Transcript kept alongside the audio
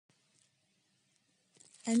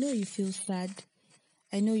I know you feel sad.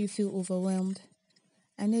 I know you feel overwhelmed.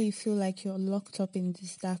 I know you feel like you're locked up in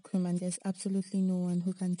this dark room and there's absolutely no one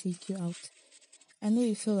who can take you out. I know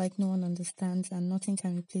you feel like no one understands and nothing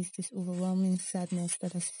can replace this overwhelming sadness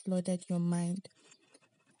that has flooded your mind.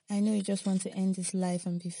 I know you just want to end this life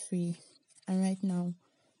and be free. And right now,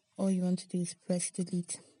 all you want to do is press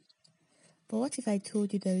delete. But what if I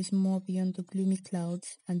told you there is more beyond the gloomy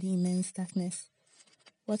clouds and the immense darkness?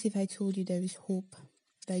 What if I told you there is hope,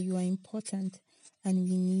 that you are important and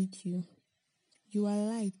we need you? You are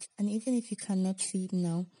light, and even if you cannot see it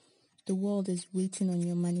now, the world is waiting on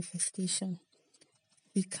your manifestation.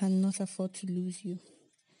 We cannot afford to lose you.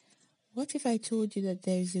 What if I told you that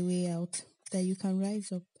there is a way out, that you can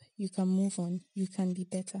rise up, you can move on, you can be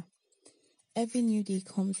better? Every new day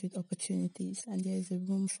comes with opportunities, and there is a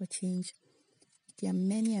room for change. There are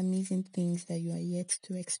many amazing things that you are yet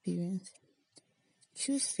to experience.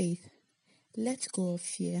 Choose faith. Let go of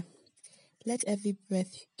fear. Let every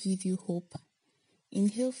breath give you hope.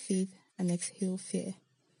 Inhale faith and exhale fear.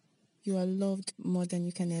 You are loved more than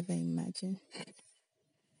you can ever imagine.